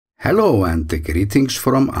Hello and greetings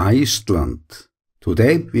from Iceland.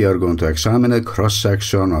 Today we are going to examine a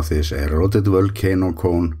cross-section of this eroded volcano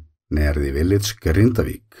cone near the village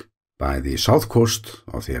Grindavík by the south coast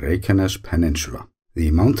of the Reykjanes Peninsula.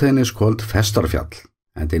 The mountain is called Festarfjall,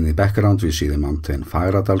 and in the background we see the mountain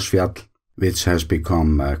Fagradalsfjall, which has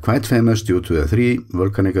become quite famous due to the 3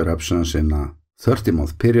 volcanic eruptions in a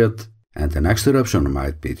 30-month period, and the next eruption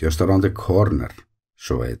might be just around the corner,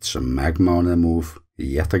 so it's magma on the move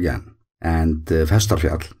yet again. And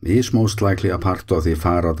Festarfjall is most likely a part of the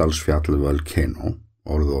Fagradalsfjall volcano,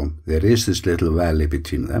 although there is this little valley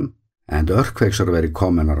between them, and earthquakes are very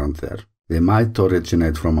common around there. They might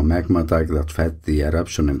originate from a magma dike that fed the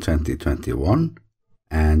eruption in 2021,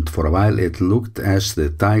 and for a while it looked as the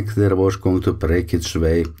dike there was going to break its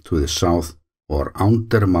way to the south or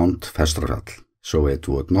under Mount Festarfjall. So it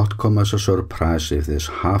would not come as a surprise if this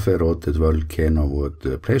half-eroded volcano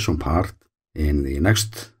would play some part in the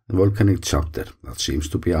next volcanic chapter that seems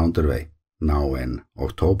to be underway now in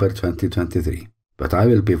October 2023. But I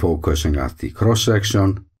will be focusing at the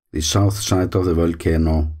cross-section, the south side of the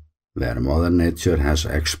volcano, where Mother Nature has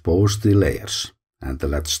exposed the layers. And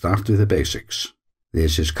let's start with the basics.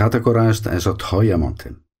 This is categorized as a Toya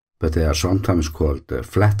mountain, but they are sometimes called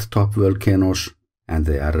flat-top volcanoes, and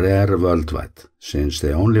they are rare worldwide, since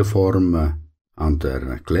they only form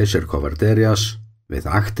under glacier-covered areas with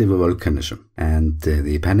active volcanism, and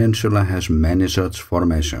the peninsula has many such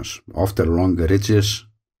formations, often long ridges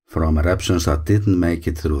from eruptions that didn't make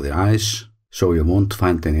it through the ice, so you won't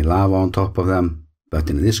find any lava on top of them, but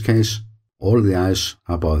in this case, all the ice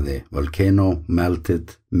above the volcano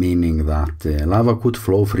melted, meaning that the lava could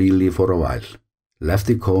flow freely for a while, left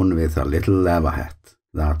the cone with a little lava head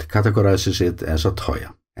that categorizes it as a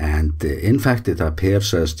Toya. And in fact, it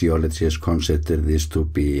appears as geologists consider this to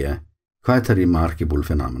be quite a remarkable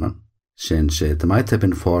phenomenon, since it might have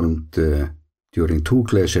been formed during 2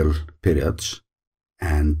 glacial periods,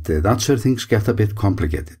 and that's where things get a bit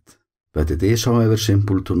complicated. But it is, however,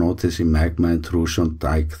 simple to notice the magma intrusion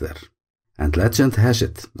dike there. And legend has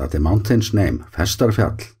it that the mountain's name,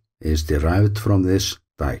 Festarfjall, is derived from this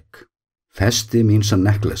dike. Festi means a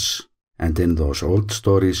necklace, and in those old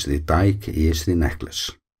stories the dike is the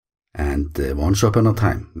necklace. And once upon a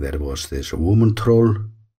time there was this woman troll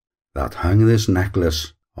that hung this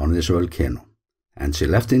necklace on this volcano, and she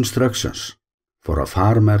left instructions for a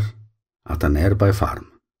farmer at a nearby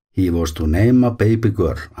farm. He was to name a baby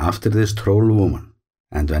girl after this troll woman,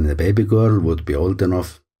 and when the baby girl would be old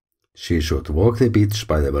enough, she should walk the beach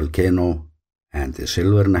by the volcano, and the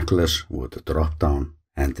silver necklace would drop down,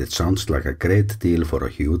 and it sounds like a great deal for a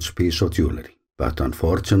huge piece of jewelry. But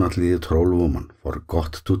unfortunately the troll woman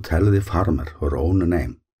forgot to tell the farmer her own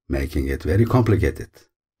name, making it very complicated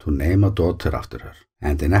to name a daughter after her,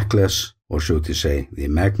 and the necklace, or should you say the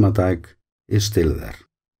magma dike, is still there,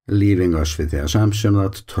 leaving us with the assumption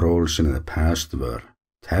that trolls in the past were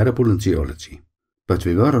terrible in geology. But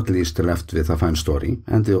we were at least left with a fine story,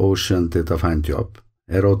 and the ocean did a fine job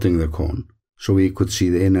eroding the cone, so we could see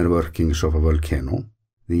the inner workings of a volcano.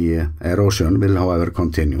 The erosion will however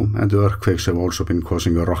continue, and the earthquakes have also been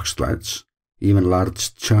causing rock slides. Even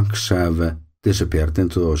large chunks have disappeared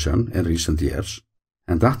into the ocean in recent years,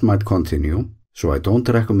 and that might continue, so I don't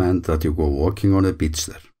recommend that you go walking on the beach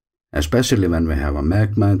there, especially when we have a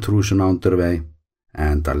magma intrusion underway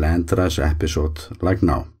and a landrise episode like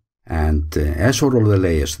now. And as for all the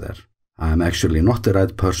layers there, I'm actually not the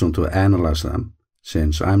right person to analyze them,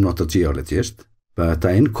 since I'm not a geologist, but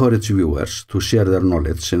I encourage viewers to share their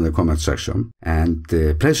knowledge in the comment section, and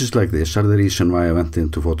places like this are the reason why I went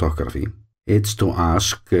into photography. It's to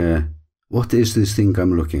ask, what is this thing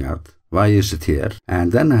I'm looking at? Why is it here?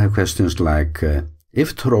 And then I have questions like,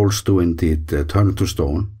 if trolls do indeed turn to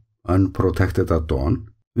stone, unprotected at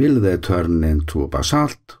dawn, will they turn into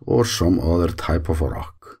basalt or some other type of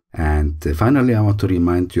rock? And finally, I want to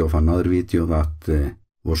remind you of another video that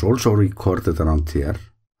was also recorded around here,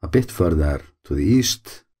 a bit further to the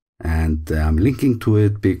east, and I'm linking to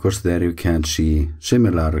it because there you can see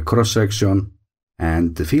similar cross-section,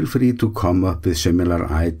 and feel free to come up with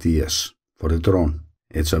similar ideas for the drone.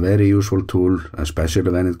 It's a very useful tool,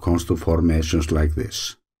 especially when it comes to formations like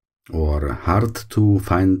this, or hard to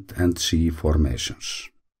find and see formations.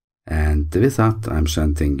 And with that, I'm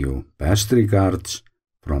sending you best regards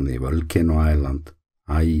from the volcano island,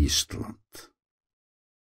 Iceland.